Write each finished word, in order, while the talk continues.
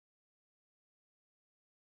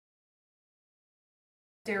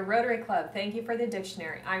Dear Rotary Club, thank you for the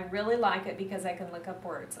dictionary. I really like it because I can look up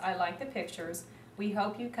words. I like the pictures. We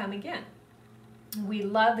hope you come again. We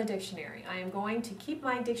love the dictionary. I am going to keep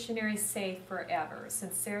my dictionary safe forever.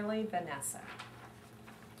 Sincerely, Vanessa.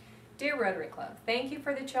 Dear Rotary Club, thank you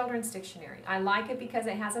for the children's dictionary. I like it because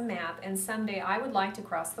it has a map, and someday I would like to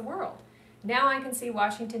cross the world. Now I can see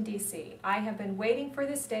Washington, D.C. I have been waiting for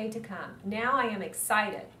this day to come. Now I am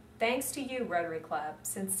excited. Thanks to you, Rotary Club.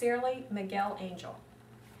 Sincerely, Miguel Angel.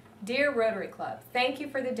 Dear Rotary Club, thank you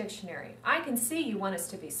for the dictionary. I can see you want us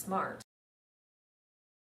to be smart.